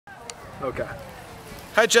Okay.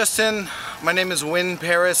 Hi Justin, my name is Wynne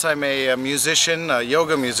Paris. I'm a musician, a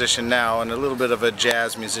yoga musician now, and a little bit of a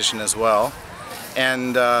jazz musician as well.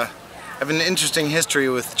 And I have an interesting history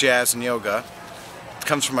with jazz and yoga. It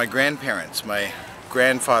comes from my grandparents. My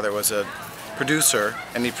grandfather was a producer,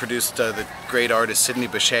 and he produced the great artist Sidney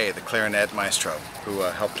Bechet, the clarinet maestro, who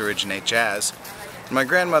helped originate jazz. And my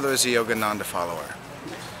grandmother was a Yogananda follower.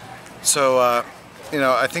 So, you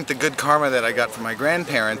know, I think the good karma that I got from my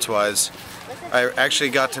grandparents was I actually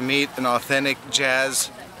got to meet an authentic jazz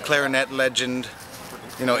clarinet legend,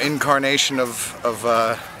 you know, incarnation of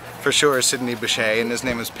for sure, Sidney Bechet, and his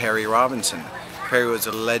name is Perry Robinson. Perry was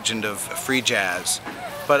a legend of free jazz.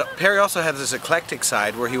 But Perry also had this eclectic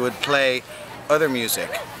side where he would play other music.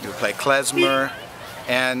 He would play klezmer,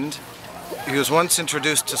 and he was once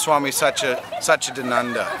introduced to Swami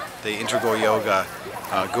Satchidananda, the integral yoga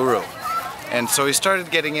guru. And so he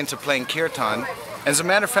started getting into playing Kirtan. As a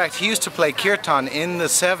matter of fact, he used to play Kirtan in the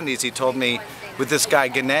 70s, he told me, with this guy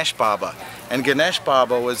Ganesh Baba. And Ganesh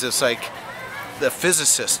Baba was this, like, the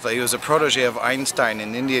physicist. He was a protege of Einstein,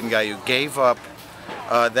 an Indian guy who gave up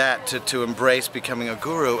that to embrace becoming a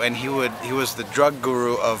guru, and he was the drug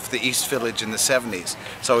guru of the East Village in the 70s.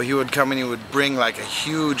 So he would come and he would bring like a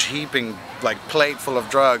huge heaping, like, plate full of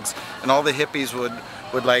drugs, and all the hippies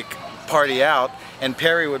would like party out, and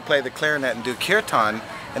Perry would play the clarinet and do Kirtan.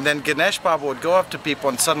 And then Ganesh Baba would go up to people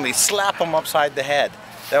and suddenly slap them upside the head.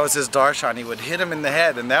 That was his darshan. He would hit them in the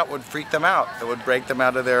head, and that would freak them out. It would break them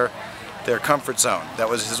out of their comfort zone. That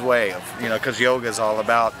was his way of, you know, because yoga is all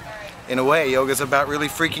about, in a way, yoga is about really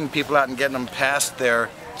freaking people out and getting them past their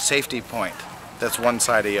safety point. That's one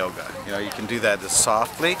side of yoga. You know, you can do that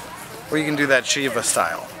softly, or you can do that Shiva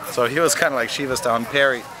style. So he was kind of like Shiva style, and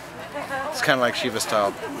Perry is kind of like Shiva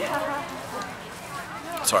style.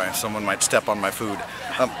 Sorry, someone might step on my food.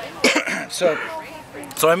 So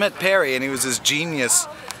I met Perry, and he was this genius,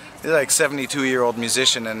 he's like 72-year-old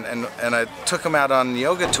musician, and I took him out on a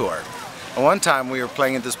yoga tour. And one time we were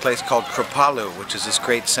playing at this place called Kripalu, which is this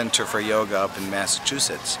great center for yoga up in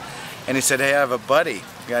Massachusetts. And he said, hey, I have a buddy,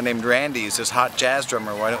 a guy named Randy, he's this hot jazz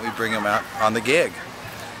drummer, why don't we bring him out on the gig?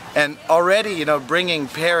 And already, you know, bringing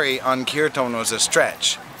Perry on Kirtan was a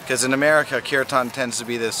stretch. Because in America, Kirtan tends to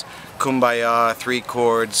be this kumbaya,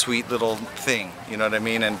 three-chord, sweet little thing, you know what I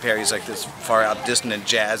mean? And Perry's like this far-out, dissonant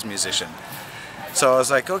jazz musician. So I was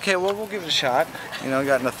like, okay, well, we'll give it a shot. You know,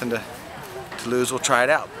 got nothing to lose, we'll try it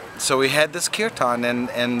out. So we had this Kirtan,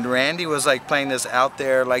 and Randy was like playing this out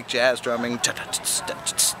there, like jazz drumming, you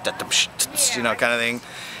know, kind of thing.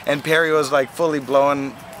 And Perry was like fully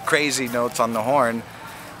blowing crazy notes on the horn,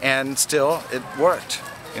 and still, it worked.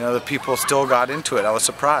 You know, the people still got into it. I was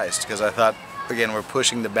surprised, because I thought, again, we're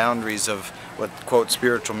pushing the boundaries of what, quote,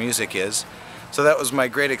 spiritual music is. So that was my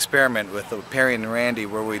great experiment with Perry and Randy,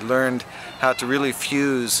 where we learned how to really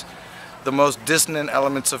fuse the most dissonant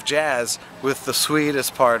elements of jazz with the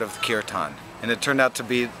sweetest part of the Kirtan. And it turned out to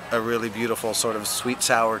be a really beautiful sort of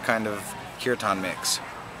sweet-sour kind of Kirtan mix.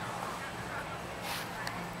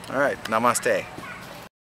 All right, namaste.